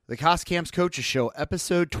The Cost Camps Coaches Show,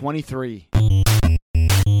 episode 23.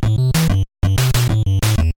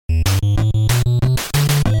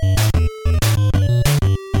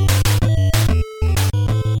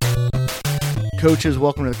 Coaches,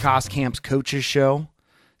 welcome to the Cost Camps Coaches Show.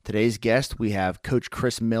 Today's guest, we have Coach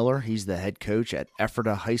Kris Miller. He's the head coach at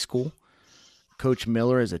Ephrata High School. Coach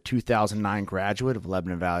Miller is a 2009 graduate of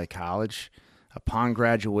Lebanon Valley College. Upon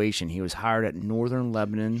graduation, he was hired at Northern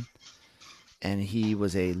Lebanon, and he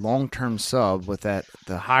was a long-term sub with the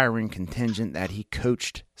hiring contingent that he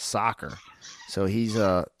coached soccer. So he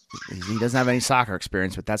doesn't have any soccer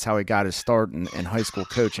experience, but that's how he got his start in high school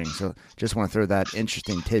coaching. So just want to throw that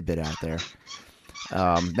interesting tidbit out there.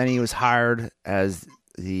 Then he was hired as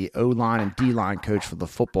the O-line and D-line coach for the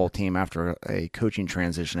football team after a coaching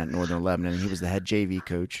transition at Northern Lebanon. He was the head JV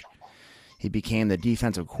coach. He became the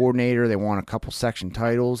defensive coordinator. They won a couple section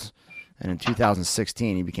titles. And in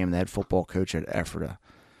 2016, he became the head football coach at Ephrata.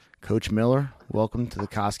 Coach Miller, welcome to the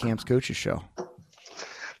Cost Camps Coaches Show.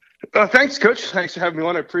 Thanks, Coach. Thanks for having me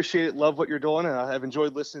on. I appreciate it. Love what you're doing. And I've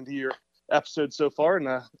enjoyed listening to your episode so far. And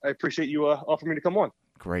I appreciate you offering me to come on.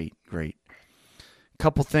 Great.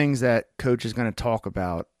 Couple things that Coach is going to talk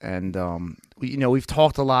about. And, we've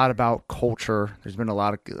talked a lot about culture. There's been a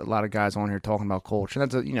lot of guys on here talking about culture.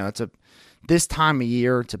 This time of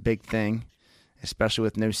year, it's a big thing. Especially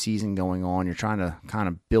with no season going on, you're trying to kind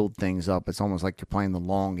of build things up. It's almost like you're playing the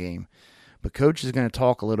long game. But Coach is going to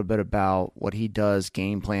talk a little bit about what he does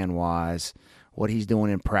game plan-wise, what he's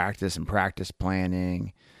doing in practice and practice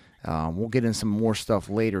planning. We'll get in some more stuff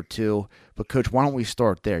later too. But Coach, why don't we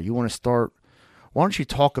start there? Why don't you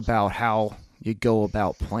talk about how you go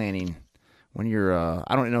about planning when you're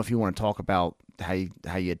I don't know if you want to talk about how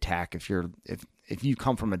you attack if you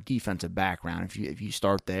come from a defensive background, if you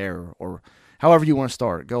start there or however you want to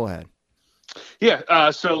start, go ahead.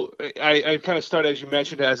 Yeah, so I kind of started, as you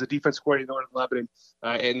mentioned, as a defense coordinator in Northern Lebanon,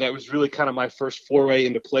 and that was really kind of my first foray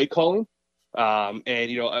into play calling.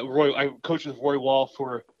 I coached with Roy Wall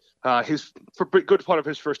for a good part of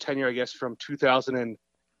his first tenure, I guess, from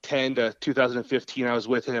 2010 to 2015. I was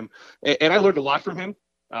with him, and I learned a lot from him,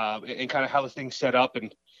 and kind of how the thing's set up.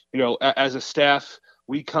 And as a staff,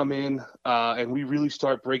 we come in and we really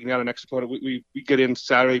start breaking down an extra component. We get in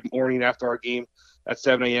Saturday morning after our game at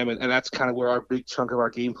 7 a.m., and that's kind of where our big chunk of our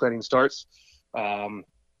game planning starts.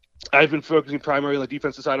 I've been focusing primarily on the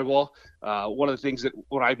defensive side of the ball. One of the things that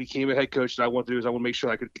when I became a head coach that I want to do is I want to make sure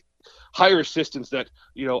I could hire assistants that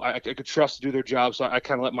I could trust to do their job. So I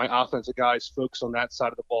kind of let my offensive guys focus on that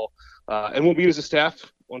side of the ball. And we'll meet as a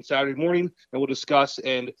staff on Saturday morning, and we'll discuss.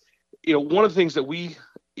 And one of the things that we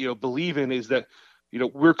believe in is that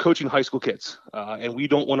we're coaching high school kids, and we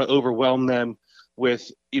don't want to overwhelm them with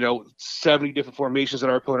 70 different formations that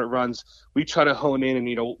our opponent runs. We try to hone in, and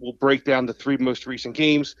we'll break down the 3 most recent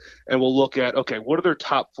games, and we'll look at, okay, what are their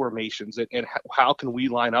top formations, and how can we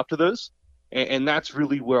line up to those? And that's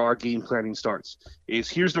really where our game planning starts. Is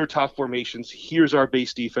here's their top formations, here's our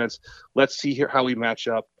base defense. Let's see here how we match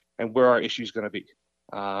up and where our issue is going to be.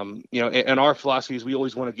 And our philosophy is we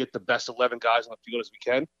always want to get the best 11 guys on the field as we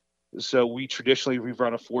can. So we've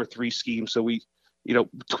run a 4-3 scheme. So we,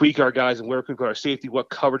 tweak our guys and where we can put our safety, what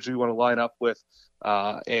coverage we want to line up with.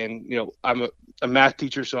 I'm a math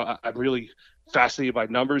teacher, so I'm really fascinated by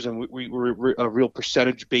numbers, and we're a real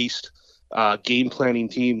percentage-based game planning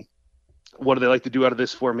team. What do they like to do out of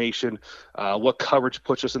this formation? What coverage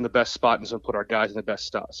puts us in the best spot, and so put our guys in the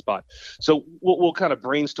best spot. So we'll kind of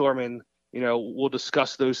brainstorm and we'll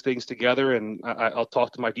discuss those things together, and I'll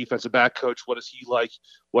talk to my defensive back coach. What does he like?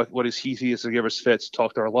 What does he see as to give us fits?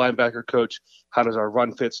 Talk to our linebacker coach. How does our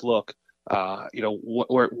run fits look? What's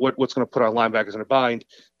going to put our linebackers in a bind,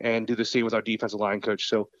 and do the same with our defensive line coach.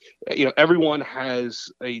 So, everyone has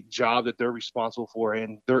a job that they're responsible for,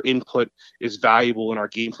 and their input is valuable in our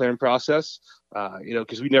game plan process.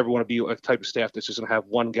 Because we never want to be a type of staff that's just going to have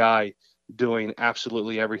one guy doing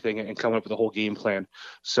absolutely everything and coming up with a whole game plan.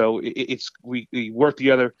 So we work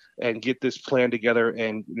together and get this plan together,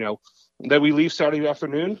 and then we leave Saturday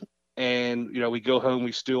afternoon, and we go home,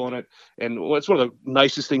 we stew on it. And it's one of the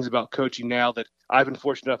nicest things about coaching now that I've been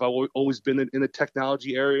fortunate enough. I've always been in the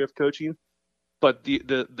technology area of coaching, but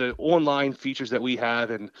the online features that we have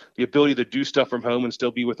and the ability to do stuff from home and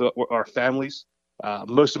still be with our families.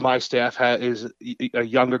 Most of my staff is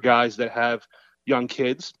younger guys that have young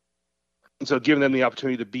kids. And so giving them the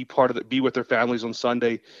opportunity to be with their families on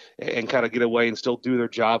Sunday and kind of get away and still do their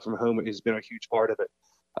job from home has been a huge part of it.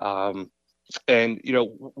 On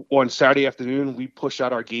Saturday afternoon, we push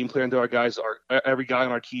out our game plan to our guys. Every guy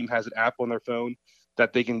on our team has an app on their phone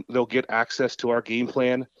that they'll get access to our game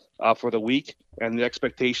plan for the week. And the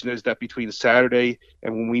expectation is that between Saturday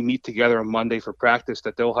and when we meet together on Monday for practice,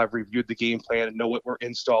 that they'll have reviewed the game plan and know what we're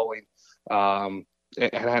installing, and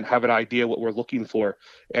have an idea what we're looking for.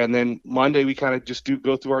 And then Monday, we kind of just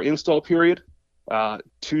go through our install period.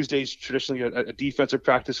 Tuesday's traditionally a defensive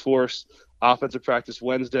practice for us, offensive practice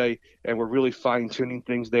Wednesday, and we're really fine tuning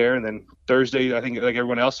things there. And then Thursday, I think like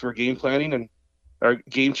everyone else, we're game planning and our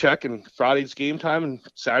game check, and Friday's game time, and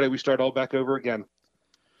Saturday we start all back over again.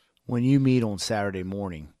 When you meet on Saturday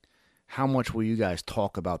morning, how much will you guys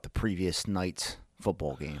talk about the previous night's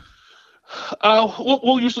football game?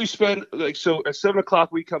 We'll usually spend so at 7:00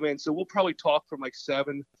 we come in, so we'll probably talk from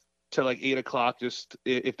 7 to 8:00, just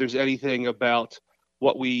if there's anything about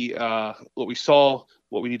what we saw,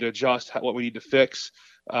 what we need to adjust, what we need to fix,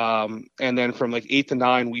 and then from 8 to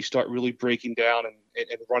 9 we start really breaking down and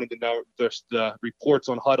running the reports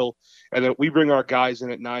on huddle, and then we bring our guys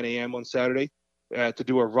in at 9 a.m. on Saturday to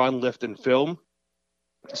do a run, lift, and film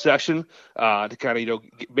session to kind of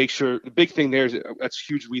make sure. The big thing there is that's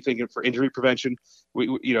huge. We think for injury prevention.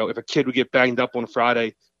 We if a kid would get banged up on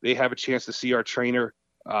Friday, they have a chance to see our trainer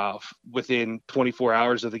within 24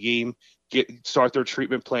 hours of the game, start their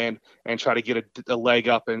treatment plan, and try to get a leg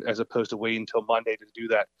up, and as opposed to waiting until Monday to do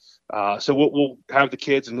that. So we'll have the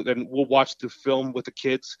kids, and then we'll watch the film with the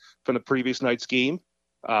kids from the previous night's game,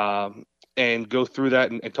 and go through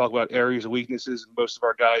that and talk about areas of weaknesses. And most of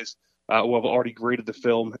our guys will have already graded the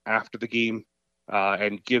film after the game,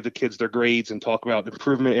 and give the kids their grades and talk about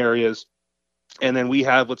improvement areas. And then we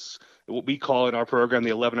have what we call in our program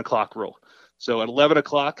the 11 o'clock rule. So at 11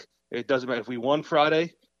 o'clock, it doesn't matter if we won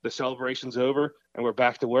Friday, the celebration's over, and we're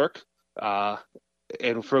back to work, and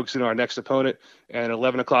we're focusing on our next opponent. And at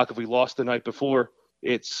 11 o'clock, if we lost the night before,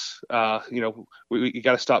 it's, we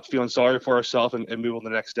got to stop feeling sorry for ourselves and move on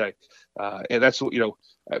the next day. And that's what,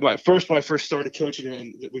 when I first started coaching,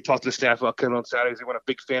 and we talked to the staff about coming on Saturdays, they weren't a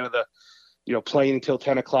big fan of the, playing until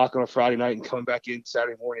 10 o'clock on a Friday night and coming back in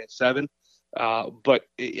Saturday morning at 7. But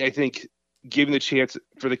I think giving the chance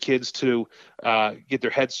for the kids to get their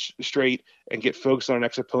heads straight and get focused on our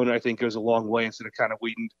next opponent, I think goes a long way, instead of kind of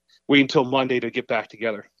waiting until Monday to get back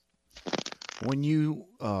together. When you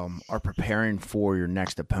are preparing for your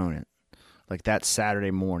next opponent, like that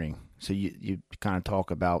Saturday morning, so you kind of talk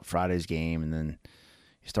about Friday's game, and then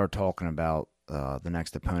you start talking about the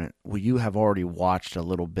next opponent. Will you have already watched a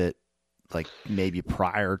little bit, like maybe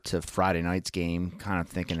prior to Friday night's game, kind of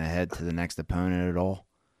thinking ahead to the next opponent at all?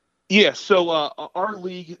 Yeah, so our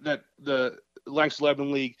league, the Lancaster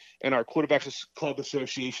Lebanon League, and our Quarterbacks Club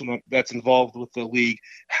Association that's involved with the league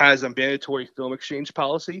has a mandatory film exchange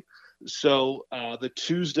policy. So the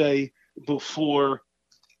Tuesday before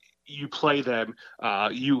you play them,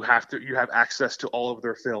 you have access to all of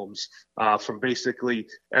their films from basically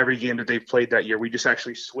every game that they've played that year. We just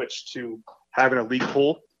actually switched to having a league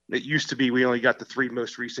pool. It used to be we only got the 3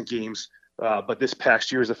 most recent games. But this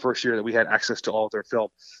past year is the first year that we had access to all of their film.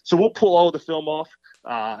 So we'll pull all of the film off,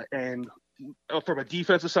 and from a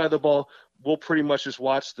defensive side of the ball, we'll pretty much just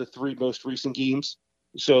watch the 3 most recent games.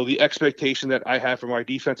 So the expectation that I have from our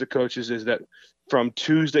defensive coaches is that from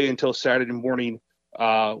Tuesday until Saturday morning,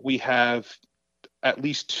 we have at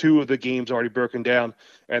least 2 of the games already broken down.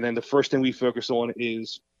 And then the first thing we focus on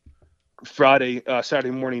is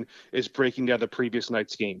Saturday morning is breaking down the previous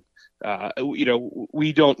night's game.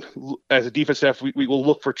 We don't, as a defense staff, we will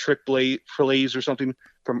look for trick plays or something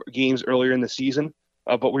from games earlier in the season,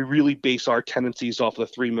 but we really base our tendencies off of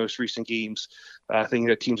the 3 most recent games, things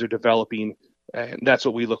that teams are developing, and that's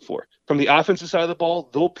what we look for. From the offensive side of the ball,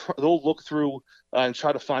 they'll look through and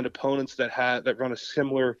try to find opponents that run a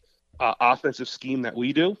similar offensive scheme that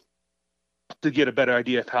we do, to get a better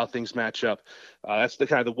idea of how things match up. That's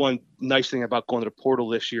the one nice thing about going to the portal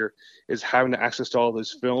this year, is having access to all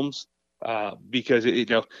those films, because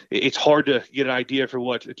it's hard to get an idea for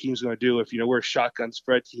what a team's going to do if we're a shotgun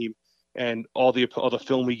spread team, and all the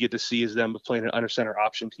film we get to see is them playing an under center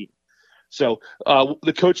option team. So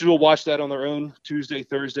the coaches will watch that on their own Tuesday,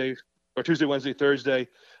 Wednesday, Thursday,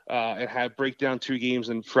 and have break down 2 games.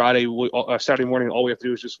 And Saturday morning, all we have to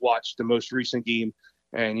do is just watch the most recent game.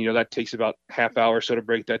 And, that takes about half hour or so to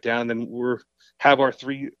break that down. Then we'll have our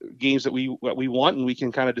 3 games that we want, and we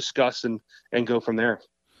can kind of discuss and go from there.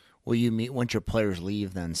 Will you meet once your players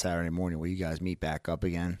leave then Saturday morning? Will you guys meet back up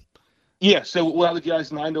again? Yeah, so we'll have the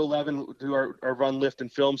guys 9 to 11 do our run, lift,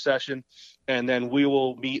 and film session, and then we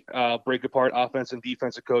will meet, break apart offense and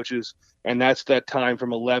defensive coaches, and that's that time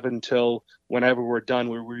from 11 till whenever we're done,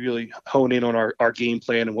 where we really hone in on our game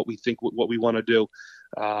plan and what we think, what we want to do.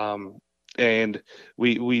 and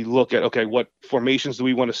we look at, okay, what formations do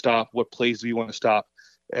we want to stop, what plays do we want to stop,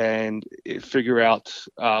 and figure out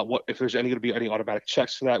what if there's going to be any automatic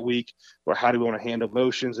checks for that week, or how do we want to handle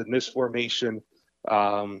motions in this formation,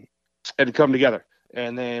 and come together.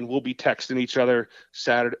 And then we'll be texting each other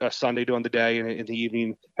Sunday during the day, and in the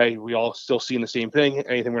evening, hey, we all still seeing the same thing?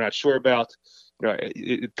 Anything we're not sure about?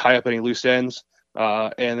 Tie up any loose ends.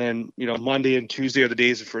 And then, Monday and Tuesday are the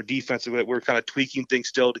days for defensive that we're kind of tweaking things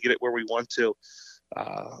still to get it where we want to.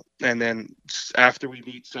 And then after we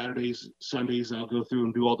meet Saturdays, Sundays, I'll go through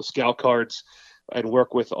and do all the scout cards and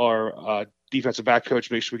work with our defensive back coach,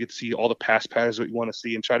 make sure we get to see all the pass patterns that we want to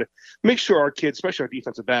see, and try to make sure our kids, especially our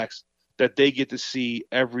defensive backs, that they get to see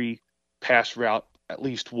every pass route at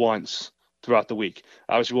least once throughout the week.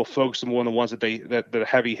 Obviously, we'll focus more on the ones that the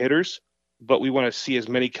heavy hitters, but we want to see as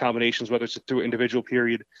many combinations, whether it's through individual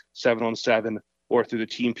period, 7-on-7, or through the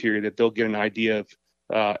team period, that they'll get an idea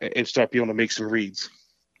of and start being able to make some reads.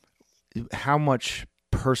 How much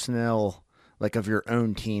personnel, like of your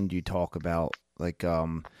own team, do you talk about? Like,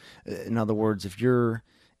 in other words, if you're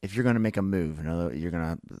going to make a move,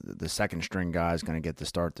 the second string guy is going to get the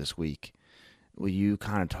start this week. Will you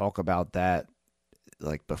kind of talk about that,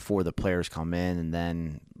 like before the players come in, and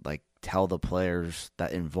then like tell the players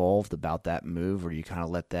that involved about that move, or do you kind of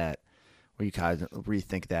let that, or you kind of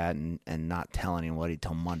rethink that and not tell anybody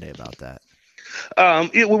till Monday about that?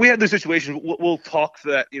 When we have the situation, we'll talk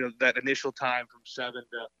that that initial time from 7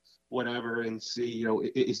 to whatever, and see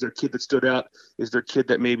is there a kid that stood out? Is there a kid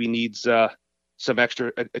that maybe needs some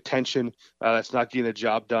extra attention that's not getting the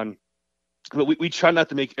job done? But we try not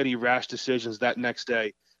to make any rash decisions that next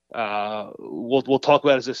day. We'll talk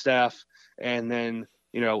about it as a staff, and then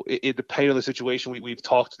it depending on the situation, we've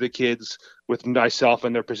talked to the kids with myself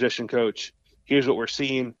and their position coach. Here's what we're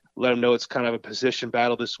seeing. Let them know it's kind of a position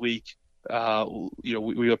battle this week.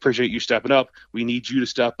 We appreciate you stepping up. We need you to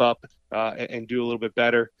step up and do a little bit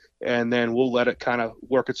better. And then we'll let it kind of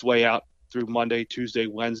work its way out through Monday, Tuesday,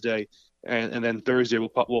 Wednesday, and then Thursday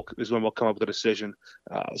is when we'll come up with a decision.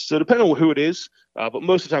 So depending on who it is, but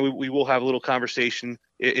most of the time we will have a little conversation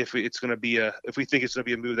if we think it's going to be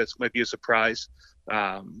a move that might be a surprise.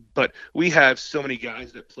 But we have so many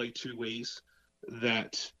guys that play two ways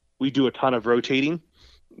that we do a ton of rotating.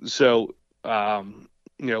 So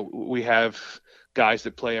we have guys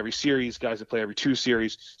that play every series, guys that play every two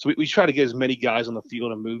series. So we try to get as many guys on the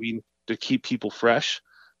field and moving to keep people fresh.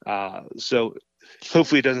 So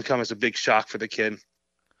hopefully it doesn't come as a big shock for the kid.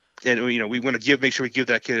 And, we want to make sure we give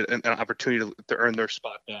that kid an opportunity to earn their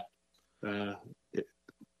spot back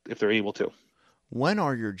if they're able to. When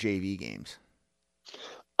are your JV games?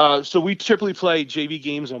 So we typically play JV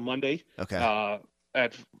games on Monday. Okay.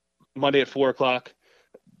 At Monday at 4:00.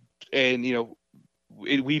 And,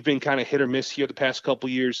 we've been kind of hit or miss here the past couple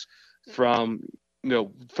of years from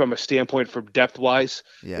a standpoint from depth wise.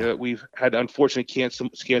 Yeah. We've had unfortunately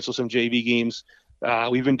cancel some JV games.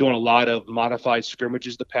 We've been doing a lot of modified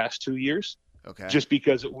scrimmages the past 2 years. Okay. Just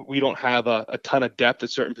because we don't have a ton of depth at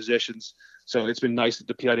certain positions. So it's been nice that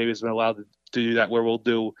the PIW has been allowed to do that, where we'll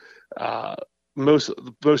do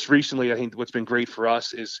most recently. I think what's been great for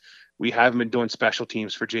us is we haven't been doing special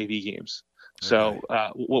teams for JV games. So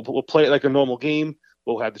we'll play it like a normal game.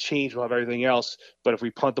 We'll have the change. We'll have everything else. But if we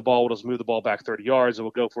punt the ball, we'll just move the ball back 30 yards, and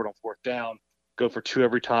we'll go for it on 4th down, go for 2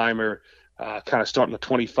 every time, or kind of starting the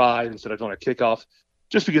 25 instead of doing a kickoff.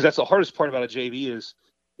 Just because that's the hardest part about a JV is,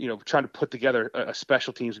 trying to put together a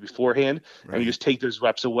special teams beforehand, and you just take those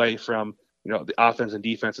reps away from, the offense and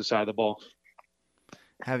defensive side of the ball.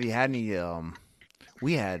 Have you had any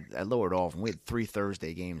at Lower Dolphin, we had 3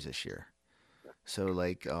 Thursday games this year. So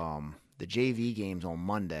the JV games on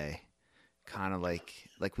Monday, kind of like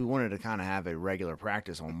we wanted to kind of have a regular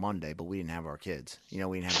practice on Monday, but we didn't have our kids. We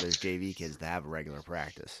didn't have those JV kids to have a regular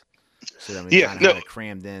practice. So then we had it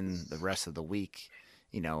crammed in the rest of the week,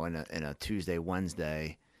 in a Tuesday,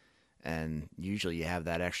 Wednesday, and usually you have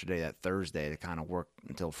that extra day, that Thursday, to kind of work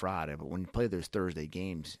until Friday. But when you play those Thursday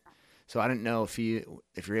games, so I didn't know if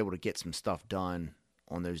you're able to get some stuff done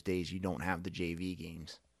on those days you don't have the JV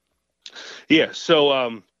games. Yeah.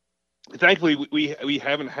 So thankfully we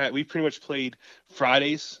pretty much played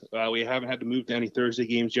Fridays. We haven't had to move to any Thursday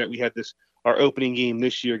games yet. We had our opening game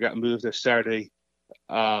this year got moved to Saturday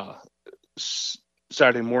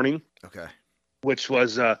morning. Okay. Which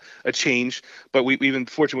was a change, but we've been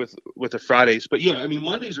fortunate with the Fridays. But yeah, I mean,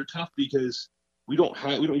 Mondays are tough because we don't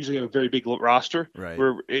usually have a very big roster. Right.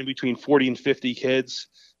 We're in between 40 and 50 kids,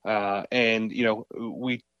 and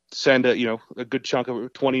we send a good chunk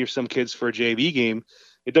of 20 or some kids for a JV game.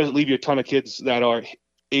 It doesn't leave you a ton of kids that are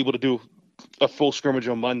able to do a full scrimmage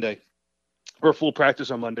on Monday. for full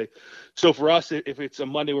practice on Monday. So for us, if it's a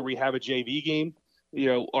Monday where we have a JV game,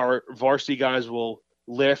 our varsity guys will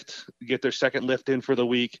lift, get their second lift in for the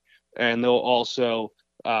week, and they'll also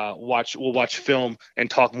we'll watch film and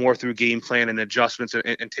talk more through game plan and adjustments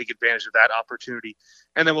and take advantage of that opportunity.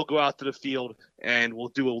 And then we'll go out to the field and we'll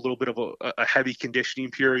do a little bit of a heavy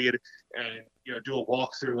conditioning period and do a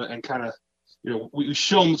walkthrough and kind of we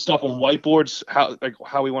show them stuff on whiteboards,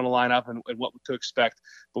 how we want to line up and what to expect.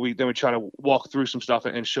 But then we try to walk through some stuff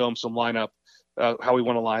and show them some lineup, how we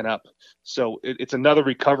want to line up. So it's another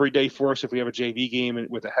recovery day for us if we have a JV game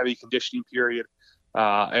with a heavy conditioning period.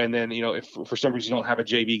 And then, if for some reason you don't have a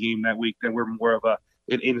JV game that week, then we're more of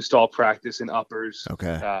an install practice in uppers.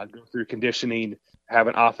 Okay. Go through conditioning, have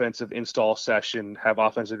an offensive install session, have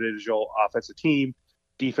offensive individual, offensive team,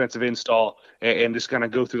 defensive install, and just kind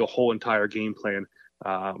of go through the whole entire game plan.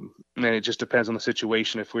 And it just depends on the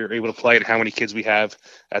situation if we're able to play it, how many kids we have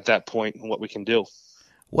at that point, and what we can do.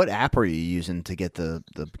 What app are you using to get the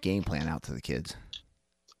game plan out to the kids?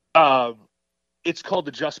 It's called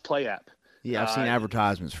the Just Play app. Yeah, I've seen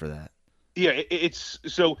advertisements for that. Yeah, it's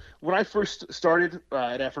so when I first started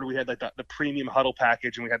at Ephrata, we had like the premium huddle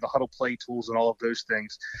package, and we had the huddle play tools and all of those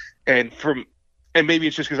things. And maybe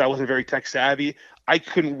it's just because I wasn't very tech savvy, I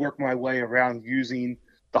couldn't work my way around using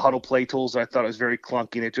the huddle play tools. I thought it was very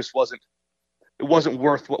clunky, and it just wasn't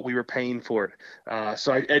worth what we were paying for it.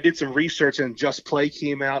 So I did some research, and Just Play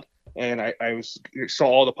came out, and I saw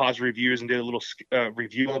all the positive reviews and did a little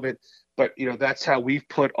review of it. But that's how we've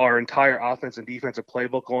put our entire offense and defensive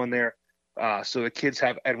playbook on there. So the kids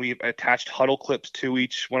and we've attached huddle clips to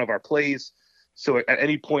each one of our plays. So at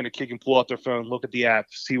any point, a kid can pull out their phone, look at the app,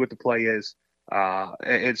 see what the play is.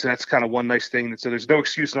 And so that's kind of one nice thing. So there's no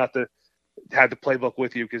excuse not to have the playbook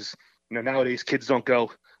with you, because nowadays kids don't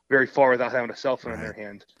go very far without having a cell phone in their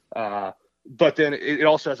hand. But then it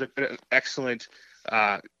also has an excellent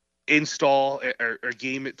install or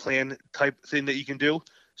game plan type thing that you can do.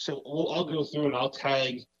 So I'll go through and I'll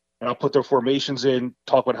tag and I'll put their formations in,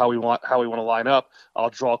 talk about how we want to line up. I'll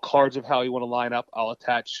draw cards of how we want to line up. I'll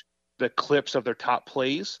attach the clips of their top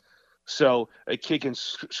plays. So a kid can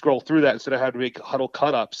scroll through that instead of having to make huddle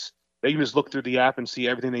cut-ups. They can just look through the app and see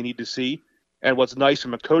everything they need to see. And what's nice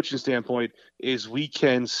from a coaching standpoint is we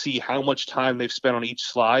can see how much time they've spent on each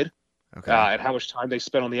slide, and how much time they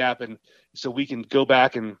spent on the app. And so we can go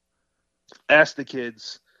back and ask the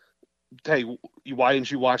kids, hey, why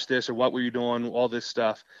didn't you watch this, or what were you doing, all this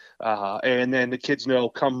stuff. And then the kids know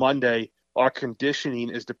come Monday, our conditioning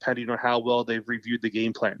is depending on how well they've reviewed the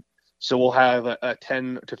game plan. So we'll have a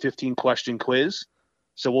 10 to 15 question quiz.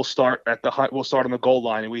 So we'll start on the goal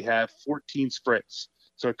line, and we have 14 sprints.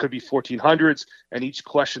 So it could be 1400s, and each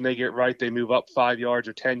question they get right, they move up 5 yards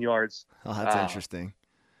or 10 yards. Oh, that's interesting.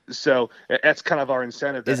 So that's kind of our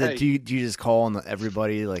incentive. Do you just call on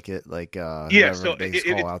everybody yeah? So they just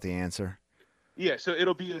call out the answer. Yeah. So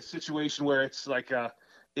it'll be a situation where it's like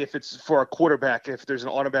if it's for a quarterback, if there's an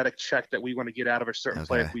automatic check that we want to get out of a certain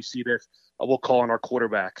play, if we see this, we'll call on our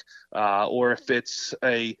quarterback. Or if it's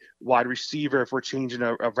a wide receiver, if we're changing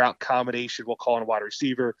a route combination, we'll call on a wide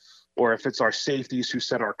receiver. Or if it's our safeties who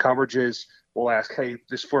set our coverages, we'll ask, hey,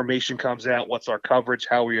 this formation comes out, what's our coverage?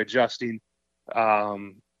 How are we adjusting?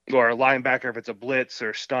 Or a linebacker, if it's a blitz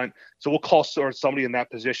or stunt. So we'll call somebody in that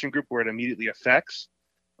position group where it immediately affects.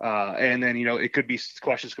 And then, it could be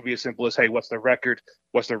questions could be as simple as, hey, what's the record?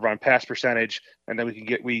 What's the run pass percentage? And then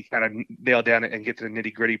we kind of nail down and get to the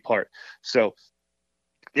nitty gritty part. So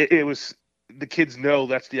it was, the kids know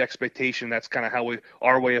that's the expectation. That's kind of how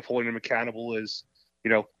our way of holding them accountable is,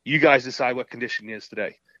 you guys decide what condition is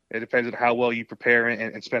today. It depends on how well you prepare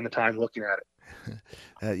and spend the time looking at it.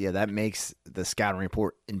 Yeah, that makes the scouting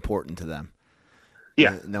report important to them.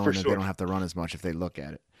 Yeah, knowing that they don't have to run as much if they look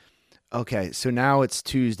at it. Okay, so now it's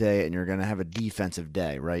Tuesday, and you're going to have a defensive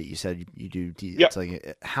day, right? You said you do. Yep. It's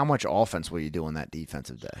like, how much offense will you do on that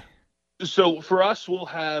defensive day? So for us, we'll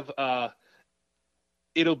have we'll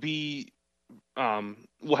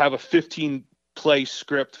have a 15-play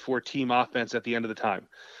script for team offense at the end of the time.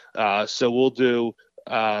 So we'll do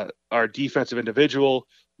our defensive individual.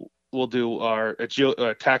 We'll do our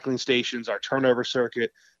tackling stations, our turnover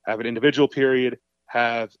circuit, have an individual period,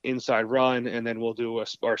 have inside run, and then we'll do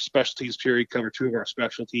our special teams period, cover 2 of our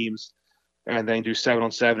special teams, and then do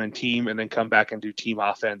 7-on-7 and team, and then come back and do team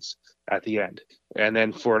offense at the end. And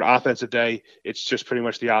then for an offensive day, it's just pretty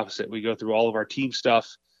much the opposite. We go through all of our team stuff,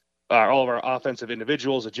 all of our offensive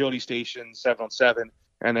individuals, agility stations, 7-on-7,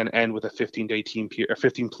 and then end with a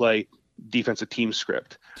 15-play defensive team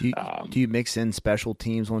script. Do you mix in special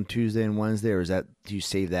teams on Tuesday and Wednesday, or do you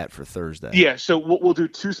save that for Thursday? Yeah, so we'll do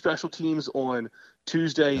 2 special teams on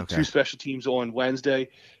Tuesday, Okay. 2 special teams on Wednesday,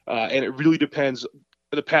 and it really depends.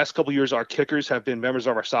 The past couple of years, our kickers have been members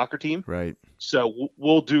of our soccer team. Right. So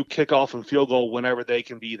we'll do kickoff and field goal whenever they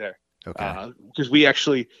can be there. Okay. Because we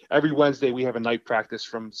actually every Wednesday we have a night practice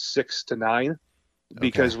from 6 to 9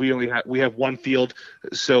 because we have one field.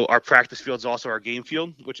 So our practice field is also our game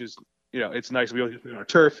field, which is it's nice. We always play on our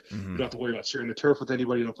turf. Mm-hmm. We don't have to worry about sharing the turf with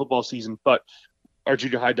anybody in the football season. But our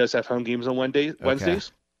junior high does have home games on Wednesdays. Okay.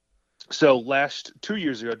 So 2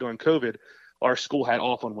 years ago during COVID, our school had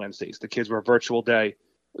off on Wednesdays. The kids were a virtual day.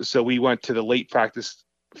 So we went to the late practice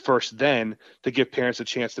first then to give parents a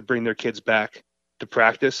chance to bring their kids back to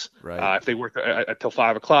practice. Right. If they work until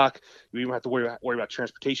 5 o'clock, we don't have to worry about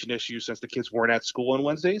transportation issues since the kids weren't at school on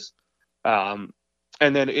Wednesdays.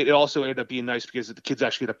 And then it also ended up being nice because the kids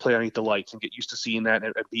actually get to play underneath the lights and get used to seeing that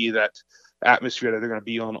and be that atmosphere that they're going to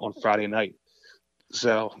be on Friday night.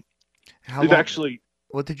 So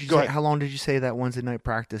what did you say? How long did you say that Wednesday night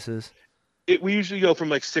practice is? We usually go from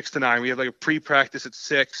like 6 to 9. We have like a pre-practice at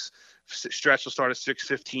 6. Stretch will start at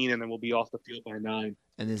 6:15, and then we'll be off the field by 9.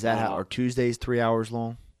 And is that how? Are Tuesdays 3 hours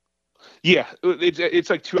long? Yeah, it's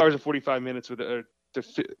like 2 hours and 45 minutes with a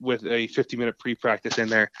 50-minute pre-practice in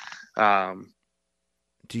there.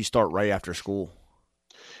 Do you start right after school?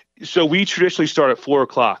 So we traditionally start at 4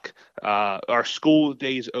 o'clock. Our school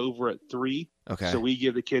day is over at 3. Okay. So we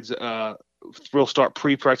give the kids we'll start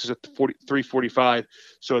pre-practice at 3:45.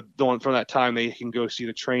 So from that time, they can go see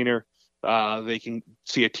the trainer. They can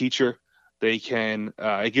see a teacher. They can.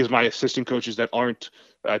 It gives my assistant coaches that aren't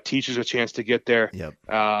teachers a chance to get there. Yep.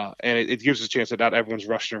 And it gives us a chance that not everyone's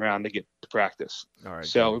rushing around to get to practice. All right.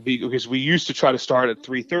 So because we used to try to start at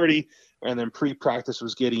 3:30, and then pre-practice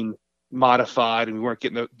was getting modified, and we weren't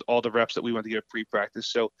getting all the reps that we wanted to get at pre-practice.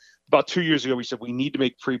 So about 2 years ago, we said we need to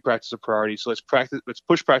make pre-practice a priority. So let's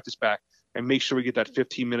push practice back and make sure we get that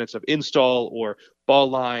 15 minutes of install or ball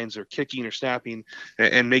lines or kicking or snapping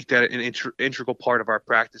and make that an integral part of our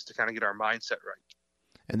practice to kind of get our mindset right.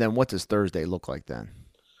 And then what does Thursday look like then?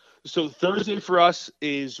 So Thursday for us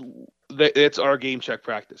it's our game check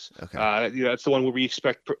practice. Okay. That's the one where we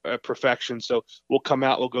expect perfection. So we'll come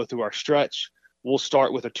out, we'll go through our stretch. We'll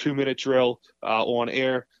start with a 2-minute drill on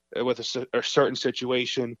air with a certain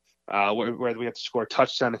situation where we have to score a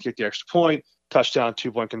touchdown to kick the extra point, touchdown,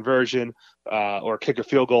 2-point conversion, or kick a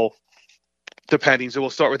field goal, depending. So we'll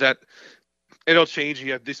start with that. It'll change.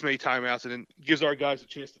 You have this many timeouts, and it gives our guys a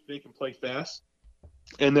chance to think and play fast.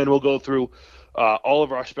 And then we'll go through all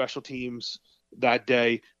of our special teams that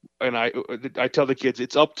day. And I tell the kids,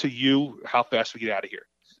 it's up to you how fast we get out of here.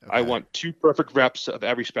 Okay. I want 2 perfect reps of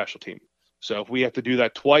every special team. So if we have to do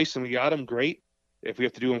that twice and we got them, great. If we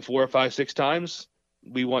have to do them 4 or 5, 6 times,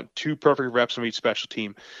 we want 2 perfect reps from each special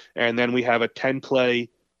team. And then we have a 10-play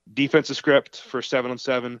defensive script for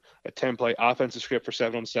 7-on-7, a 10-play offensive script for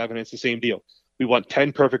 7-on-7. It's the same deal. We want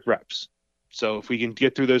 10 perfect reps. So if we can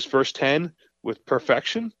get through those first 10 with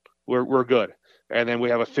perfection, we're good. And then we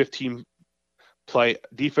have a 15-play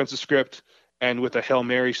defensive script and with a Hail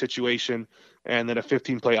Mary situation, and then a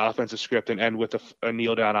 15-play offensive script and end with a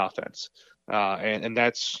kneel-down offense. And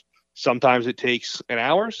that's sometimes it takes an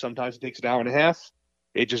hour, sometimes it takes an hour and a half.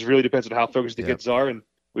 It just really depends on how focused the kids are. And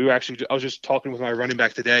I was just talking with my running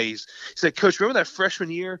back today. He said, Coach, remember that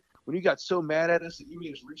freshman year when you got so mad at us that you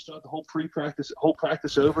made us restart the whole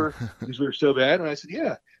practice over because we were so bad? And I said,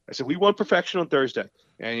 yeah. I said, we want perfection on Thursday.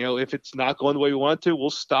 And, if it's not going the way we want it to, we'll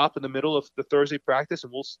stop in the middle of the Thursday practice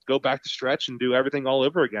and we'll go back to stretch and do everything all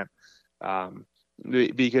over again.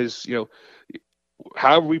 Because,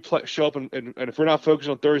 however we show up and if we're not focused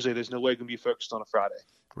on Thursday, there's no way we can be focused on a Friday.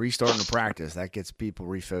 Restarting the practice, that gets people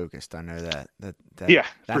refocused. I know that. That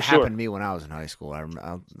for happened sure. to me when I was in high school.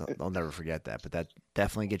 I'll never forget that. But that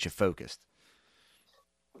definitely gets you focused.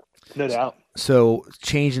 No doubt. So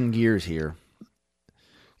changing gears here,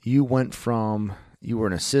 you were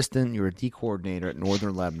an assistant, you were a D coordinator at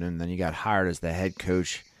Northern Lebanon, then you got hired as the head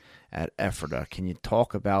coach at Ephrata. Can you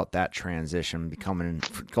talk about that transition,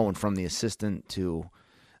 going from the assistant to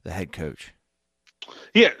the head coach?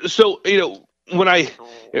 Yeah. So,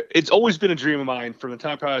 it's always been a dream of mine from the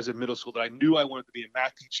time I was in middle school that I knew I wanted to be a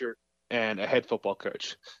math teacher and a head football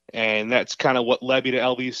coach. And that's kind of what led me to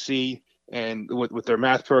LVC and with their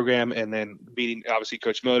math program, and then meeting obviously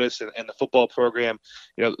Coach Modis and the football program.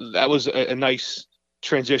 That was a nice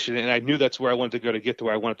transition, and I knew that's where I wanted to go to get to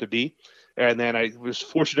where I wanted to be. And then I was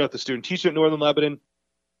fortunate enough to student teach at Northern Lebanon.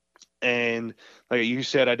 And like you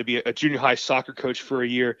said, I had to be a junior high soccer coach for a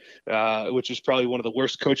year, which is probably one of the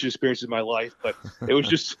worst coaching experiences of my life. But it was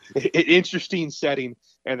just an interesting setting.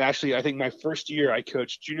 And actually, I think my first year I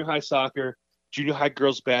coached junior high soccer, junior high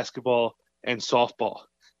girls basketball, and softball.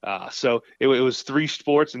 So it was 3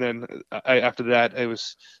 sports, and then after that,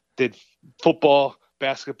 did football,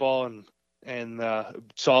 basketball, and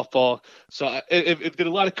softball. So I did a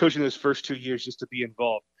lot of coaching those first 2 years just to be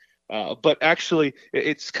involved. But actually,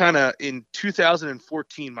 it's kind of in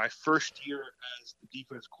 2014, my first year as the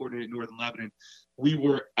defense coordinator at Northern Lebanon, we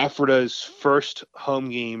were Ephrata's first home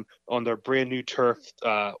game on their brand new turf,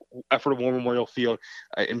 Ephrata War Memorial Field.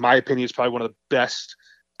 In my opinion, it's probably one of the best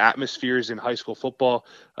atmospheres in high school football,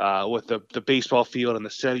 with the baseball field and the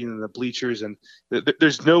setting and the bleachers. And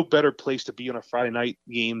there's no better place to be on a Friday night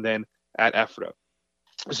game than at Ephrata.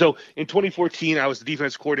 So in 2014, I was the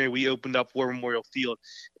defense coordinator. We opened up War Memorial Field,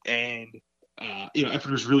 and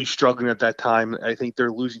Ephrata was really struggling at that time. I think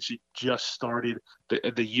their losing streak just started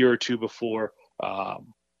the year or two before,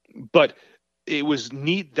 but it was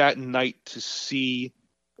neat that night to see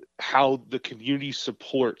how the community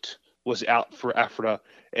support was out for Ephrata,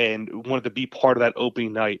 and wanted to be part of that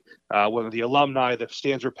opening night. When the alumni, the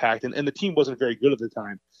stands were packed, and the team wasn't very good at the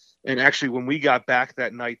time. And actually, when we got back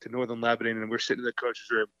that night to Northern Lebanon and we're sitting in the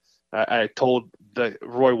coach's room, I told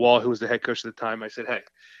Roy Wall, who was the head coach at the time, I said, hey,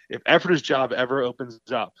 if Ephrata's job ever opens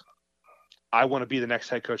up, I want to be the next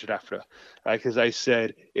head coach at Ephrata. Because I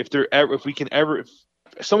said, if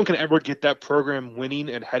someone can ever get that program winning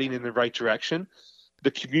and heading in the right direction,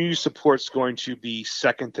 the community support's going to be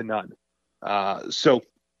second to none. So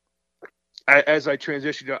as I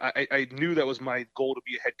transitioned, I knew that was my goal to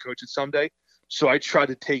be a head coach someday. So I tried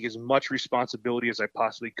to take as much responsibility as I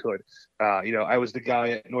possibly could. I was the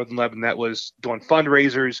guy at Northern Lebanon that was doing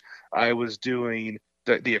fundraisers. I was doing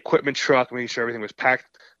the equipment truck, making sure everything was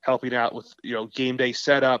packed, helping out with, game day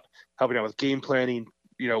setup, helping out with game planning,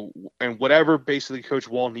 and whatever basically Coach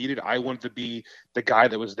Wall needed. I wanted to be the guy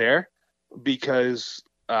that was there because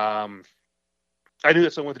I knew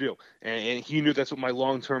that's what I wanted to do. And he knew that's what my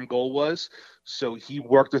long-term goal was. So he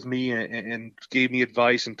worked with me and gave me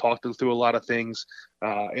advice and talked through a lot of things.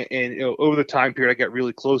 Over the time period, I got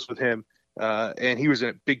really close with him. And he was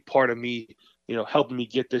a big part of me, helping me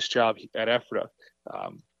get this job at Ephrata.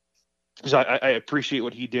 So I appreciate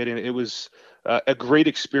what he did. And it was a great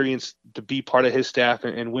experience to be part of his staff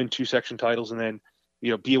and win 2 section titles, and then,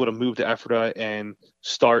 be able to move to Ephrata and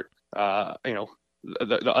start,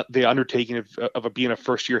 the undertaking of being a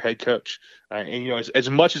first year head coach. As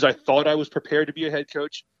much as I thought I was prepared to be a head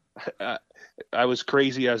coach, I was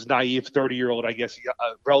crazy. I was naive 30-year-old, I guess,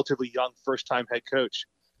 a relatively young first time head coach.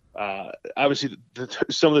 Obviously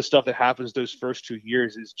some of the stuff that happens those first 2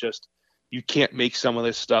 years is just, you can't make some of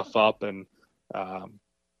this stuff up. And,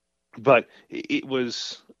 but it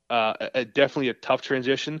was definitely a tough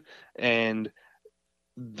transition. And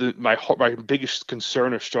my biggest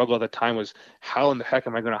concern or struggle at the time was, how in the heck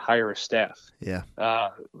am I going to hire a staff? Yeah.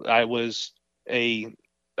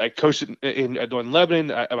 I coached in Northern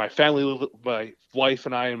Lebanon. My family, my wife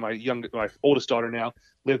and I, and my oldest daughter now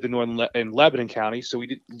lived in Lebanon County. So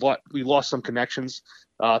we lost some connections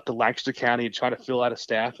to Lancaster County and trying to fill out a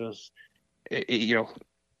staff. A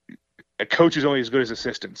coach is only as good as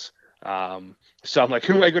assistants. So I'm like,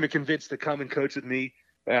 who am I going to convince to come and coach with me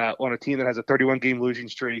on a team that has a 31-game losing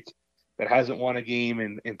streak, that hasn't won a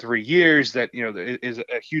game in 3 years, that is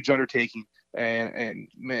a huge undertaking. And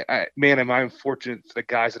am I fortunate for the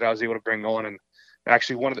guys that I was able to bring on. And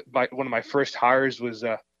actually, one of my first hires was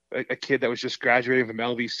a kid that was just graduating from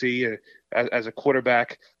LVC as a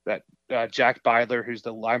quarterback that Jack Beidler, who's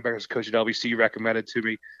the linebackers coach at LVC, recommended to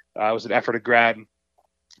me. I was an Ephrata grad,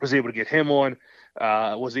 was able to get him on.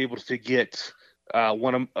 Was able to get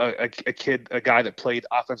a guy that played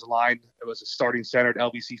offensive line. It was a starting center at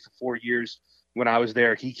LVC for 4 years. When I was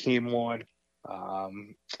there, he came on.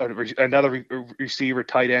 Another receiver,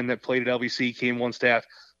 tight end that played at LVC came on staff.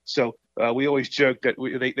 So we always joke that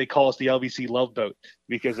they call us the LVC Love Boat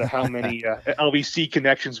because of how many LVC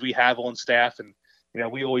connections we have on staff. And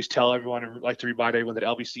we always tell everyone, and like to remind everyone, that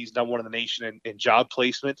LVC is number one in the nation in job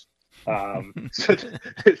placement. So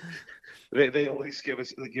they always give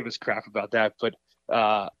us crap about that, but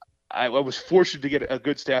I was fortunate to get a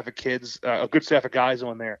good staff of kids, a good staff of guys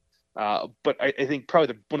on there. But I think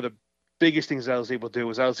probably one of the biggest things I was able to do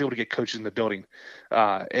was I was able to get coaches in the building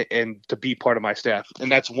and to be part of my staff. And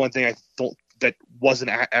that's one thing I thought that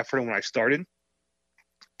wasn't at Ephrata when I started,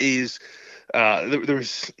 is there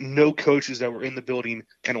was no coaches that were in the building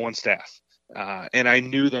and on staff. And I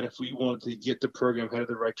knew that if we wanted to get the program headed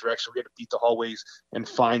in the right direction, we had to beat the hallways and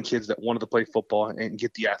find kids that wanted to play football and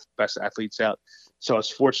get the best athletes out. So I was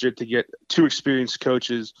fortunate to get two experienced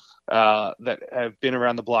coaches that have been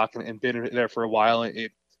around the block and been there for a while.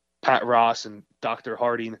 Pat Ross and Dr.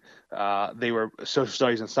 Harding, they were a social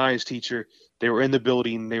studies and science teacher. They were in the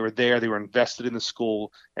building. They were there. They were invested in the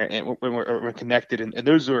school and we're connected. And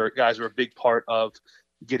those were guys who were a big part of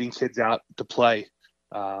getting kids out to play.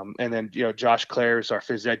 And then, Josh Clare is our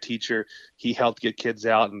phys ed teacher. He helped get kids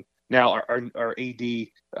out. And now our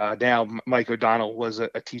AD, now Mike O'Donnell, was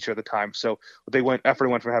a teacher at the time. So Ephrata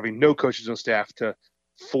went from having no coaches on staff to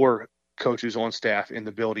 4 coaches on staff in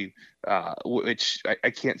the building, which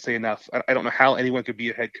I can't say enough. I don't know how anyone could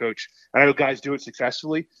be a head coach. And I know guys do it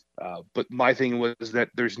successfully, but my thing was that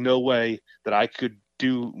there's no way that I could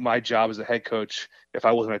do my job as a head coach if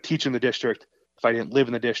I wasn't a teacher in the district, if I didn't live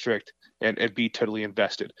in the district and be totally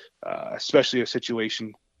invested, especially a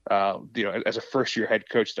situation, as a first-year head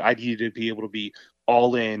coach, I needed to be able to be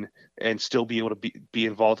all in and still be able to be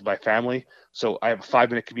involved with my family. So I have a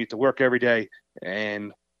 5-minute commute to work every day,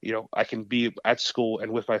 and I can be at school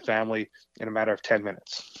and with my family in a matter of 10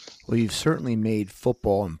 minutes. Well, you've certainly made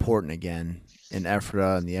football important again in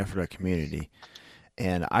Ephrata and the Ephrata community.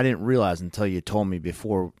 And I didn't realize until you told me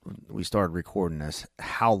before we started recording this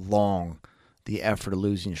how long the Ephrata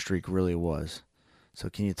losing streak really was. So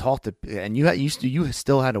can you talk to? And you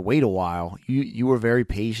still had to wait a while. You were very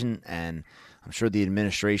patient, and I'm sure the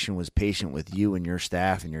administration was patient with you and your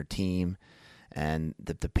staff and your team. And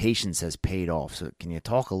the patience has paid off. So can you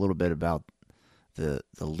talk a little bit about the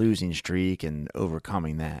losing streak and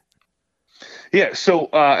overcoming that? Yeah, so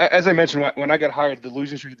as I mentioned, when I got hired, the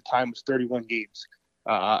losing streak at the time was 31 games.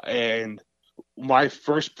 And my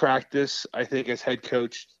first practice, I think, as head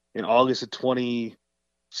coach in August of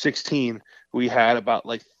 2016, we had about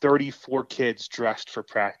 34 kids dressed for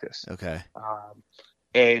practice. Okay.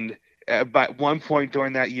 And at one point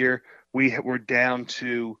during that year, we were down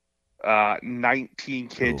to 19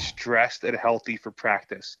 kids dressed and healthy for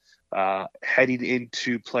practice, heading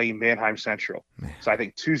into playing Mannheim Central. Man. So I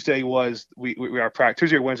think Tuesday was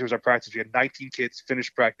Tuesday or Wednesday was our practice. We had 19 kids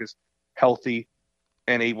finished practice, healthy,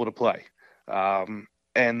 and able to play.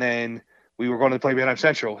 And then we were going to play Mannheim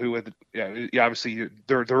Central, who had, obviously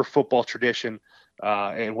their football tradition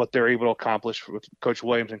and what they're able to accomplish with Coach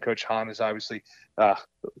Williams and Coach Hahn is obviously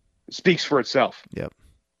speaks for itself. Yep.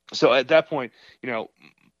 So at that point,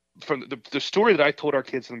 from the story that I told our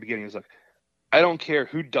kids in the beginning is I don't care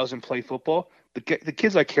who doesn't play football. The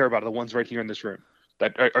kids I care about are the ones right here in this room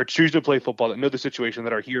that are choosing to play football, that know the situation,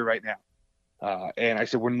 that are here right now. And I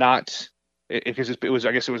said, we're not, because it was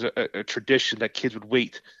a tradition that kids would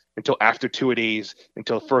wait until after 2 days,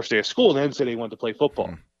 until the first day of school, and then say they wanted to play football.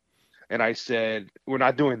 Mm. And I said, we're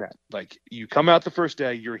not doing that. You come out the first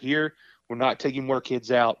day, you're here. We're not taking more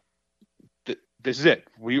kids out. This is it.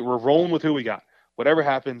 We're rolling with who we got. Whatever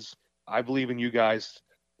happens, I believe in you guys.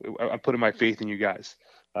 I'm putting my faith in you guys.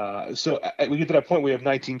 So we get to that point. We have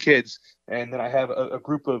 19 kids, and then I have a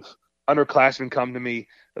group of underclassmen come to me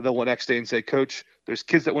the next day and say, Coach, there's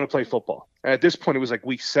kids that want to play football. And at this point, it was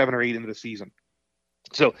week 7 or 8 into the season.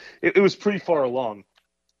 So it was pretty far along.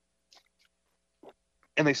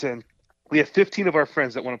 And they said, we have 15 of our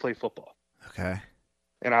friends that want to play football. Okay.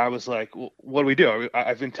 And I was like, well, what do we do?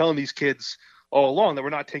 I've been telling these kids all along that we're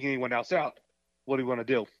not taking anyone else out. What do we want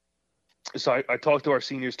to do? So I talked to our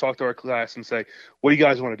seniors, talked to our class, and say, what do you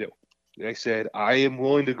guys want to do? They said, I am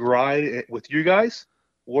willing to grind with you guys,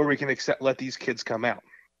 or we can let these kids come out.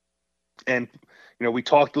 And, we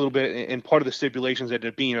talked a little bit, and part of the stipulations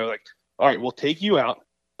ended up being, all right, we'll take you out,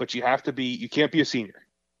 but you can't be a senior.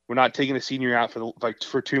 We're not taking a senior out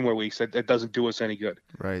for 2 more weeks. That doesn't do us any good.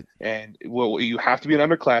 Right. And you have to be an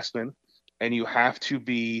underclassman, and you have to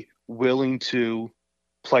be willing to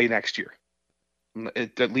play next year.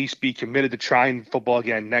 At least be committed to trying football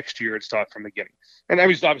again next year and start from the beginning. And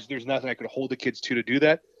obviously there's nothing I could hold the kids to do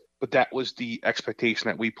that, but that was the expectation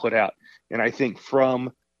that we put out. And I think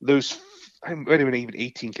from those, I might have been even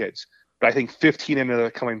 18 kids, but I think 15 ended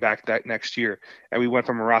up coming back that next year. And we went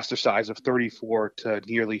from a roster size of 34 to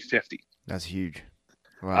nearly 50. That's huge.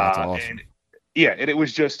 Wow, that's awesome. And it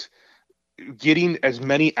was just getting as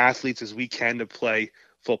many athletes as we can to play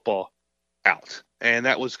football out. And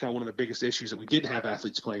that was kind of one of the biggest issues, that we didn't have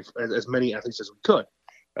athletes playing, as many athletes as we could.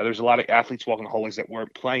 There's a lot of athletes walking the hallways that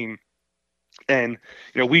weren't playing. And,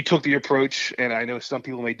 we took the approach, and I know some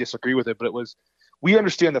people may disagree with it, but we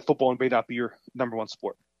understand that football may not be your number one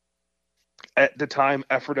sport. At the time,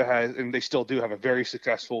 Ephrata has, and they still do have, a very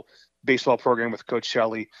successful baseball program with Coach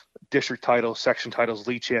Shelley, district titles, section titles,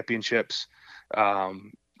 league championships.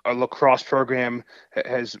 our lacrosse program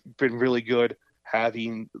has been really good,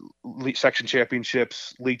 having section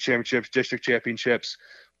championships, league championships, district championships.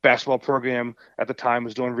 Basketball program at the time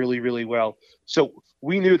was doing really, really well. So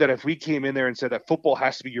we knew that if we came in there and said that football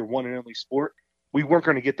has to be your one and only sport, we weren't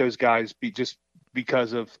going to get those guys just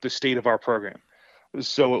because of the state of our program.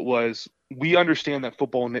 So it was, we understand that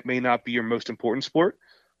football may not be your most important sport,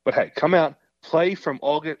 but hey, come out, play from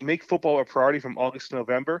August, make football a priority from August to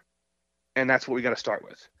November, and that's what we got to start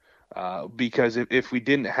with. Because if we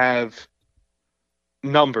didn't have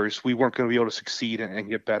numbers, we weren't going to be able to succeed and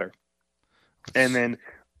get better. And then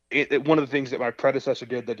one of the things that my predecessor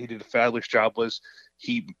did that he did a fabulous job was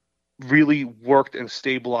he really worked and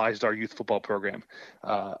stabilized our youth football program.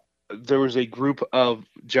 There was a group of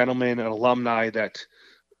gentlemen and alumni that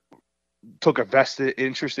took a vested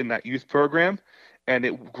interest in that youth program, and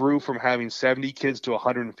it grew from having 70 kids to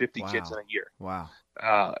 150 kids in a year. Wow.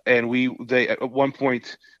 And they at one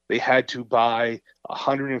point they had to buy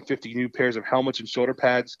 150 new pairs of helmets and shoulder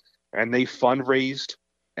pads, and they fundraised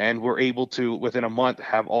and were able to within a month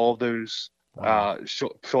have all of those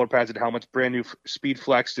shoulder pads and helmets, brand new speed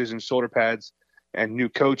flexes and shoulder pads, and new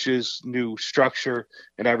coaches, new structure,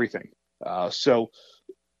 and everything. So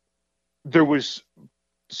there was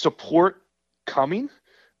support coming,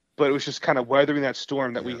 but it was just kind of weathering that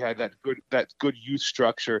storm that we had that good youth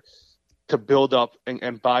structure to build up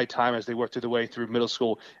and buy time as they work their way through middle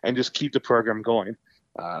school and just keep the program going.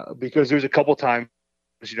 Because there's a couple times,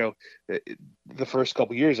 the first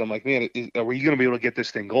couple of years, I'm like, man, are we going to be able to get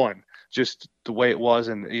this thing going? Just the way it was.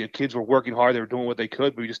 And kids were working hard. They were doing what they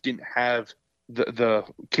could, but we just didn't have the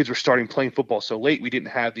kids were starting playing football so late. We didn't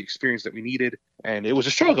have the experience that we needed. And it was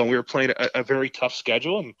a struggle. And we were playing a very tough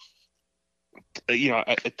schedule. And,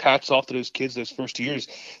 hats off to those kids those first years.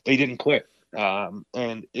 They didn't quit.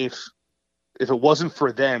 And if it wasn't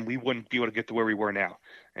for them, we wouldn't be able to get to where we were now.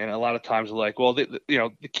 And a lot of times we're like, well, the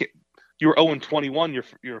kid, you were 0-21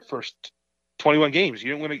 your first 21 games.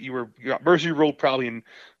 You didn't win it. You got Mercy rolled probably in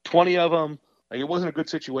 20 of them. Like, it wasn't a good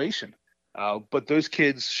situation. But those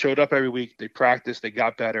kids showed up every week. They practiced. They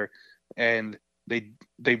got better, and they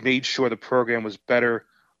made sure the program was better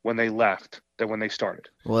when they left than when they started.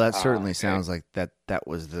 Well, that certainly sounds like that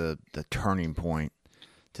was the turning point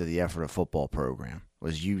to the Ephrata football program,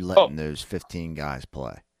 was you letting those 15 guys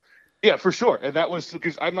play. Yeah, for sure. And that was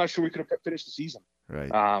because I'm not sure we could have finished the season.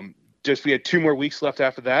 Right. We had 2 more weeks left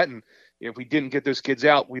after that, and if we didn't get those kids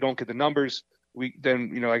out, we don't get the numbers. Like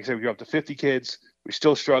I said, we go up to 50 kids. We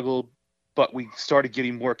still struggled, but we started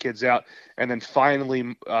getting more kids out. And then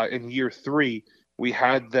finally, in year 3, we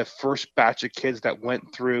had the first batch of kids that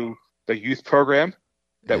went through the youth program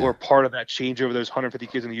that were part of that changeover. Those 150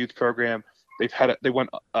 kids in the youth program. They went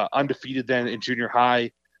undefeated then in junior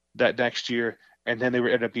high that next year, and then they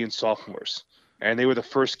ended up being sophomores. And they were the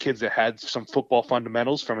first kids that had some football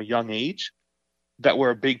fundamentals from a young age that were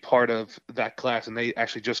a big part of that class. And they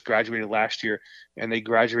actually just graduated last year, and they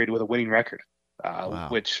graduated with a winning record,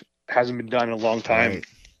 which hasn't been done in a long time.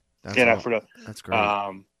 Right. That's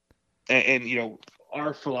great. And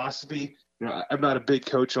our philosophy, I'm not a big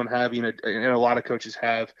coach on having and a lot of coaches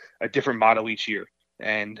have a different motto each year.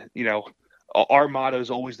 And, our motto is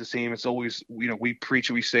always the same. It's always, we preach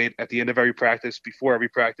and we say it at the end of every practice, before every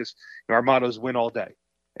practice. Our motto is win all day.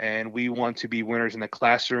 And we want to be winners in the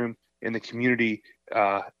classroom, in the community,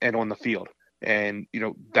 and on the field. And,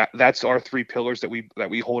 that's our 3 pillars that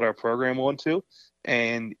we hold our program on to.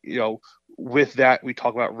 And, with that, we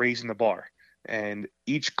talk about raising the bar. And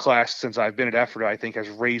each class since I've been at Ephrata, I think, has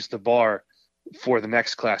raised the bar for the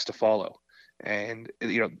next class to follow. And,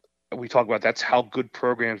 we talk about that's how good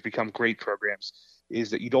programs become great programs, is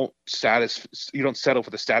that you don't settle for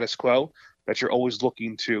the status quo, that you're always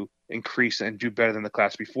looking to increase and do better than the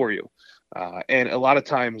class before you. And a lot of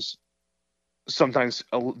times, sometimes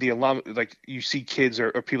the alum, like you see kids or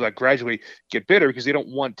people that graduate get bitter because they don't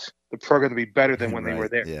want the program to be better than when they were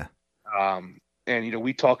there. Yeah. And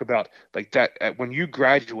we talk about like that when you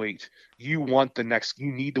graduate, you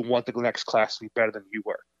need to want the next class to be better than you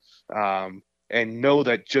were. And know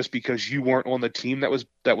that just because you weren't on the team that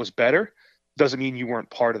was better doesn't mean you weren't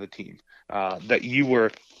part of the team. That you were,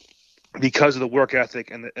 because of the work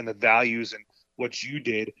ethic and the values and what you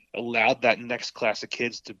did, allowed that next class of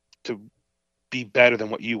kids to be better than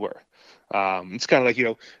what you were. It's kind of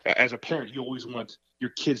like, as a parent, you always want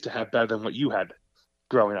your kids to have better than what you had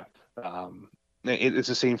growing up. It's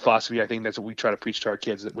the same philosophy. I think that's what we try to preach to our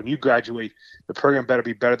kids, that when you graduate, the program better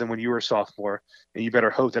be better than when you were a sophomore, and you better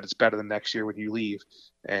hope that it's better than next year when you leave,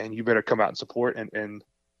 and you better come out and support and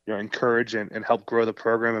encourage and help grow the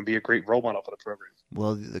program and be a great role model for the program.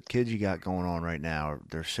 Well, the kids you got going on right now,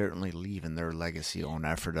 they're certainly leaving their legacy on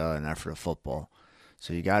Ephrata and Ephrata football.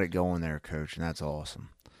 So you got it going there, Coach, and that's awesome.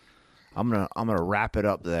 I'm gonna wrap it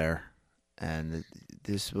up there, and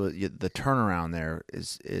the turnaround there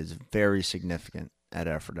is very significant at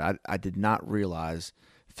Ephrata. I did not realize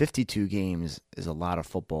 52 games is a lot of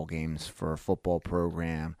football games for a football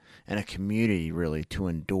program and a community really to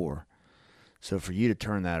endure. So for you to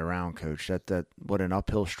turn that around, Coach, that what an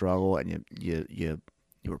uphill struggle, and you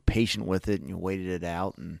were patient with it and you waited it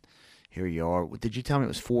out, and here you are. Did you tell me it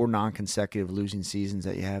was 4 non-consecutive losing seasons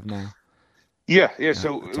that you have now? Yeah.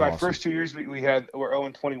 So my awesome. first 2 years we're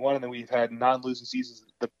 0-21, and then we've had non-losing seasons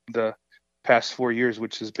the past 4 years,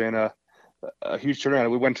 which has been a huge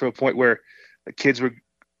turnaround. We went to a point where the kids would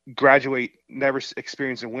graduate, never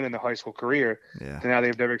experience a win in their high school career, and now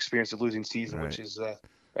they've never experienced a losing season, right. Which is a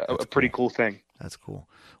pretty cool thing. That's cool.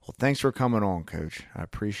 Well, thanks for coming on, Coach. I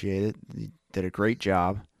appreciate it. You did a great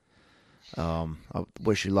job. I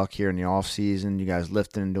wish you luck here in the off season. You guys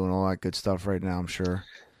lifting and doing all that good stuff right now, I'm sure.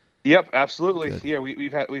 Yep, absolutely. Good. Yeah,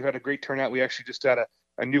 we've had a great turnout. We actually just had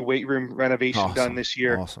a new weight room renovation done this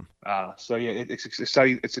year. Awesome. So yeah, it's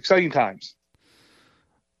exciting. It's exciting times.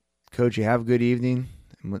 Coach, you have a good evening.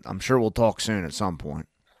 I'm sure we'll talk soon at some point.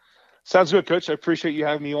 Sounds good, Coach. I appreciate you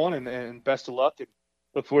having me on, and best of luck, and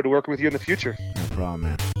look forward to working with you in the future. No problem,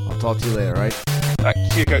 man. I'll talk to you later, all right? All right,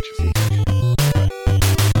 see you, Coach. See you.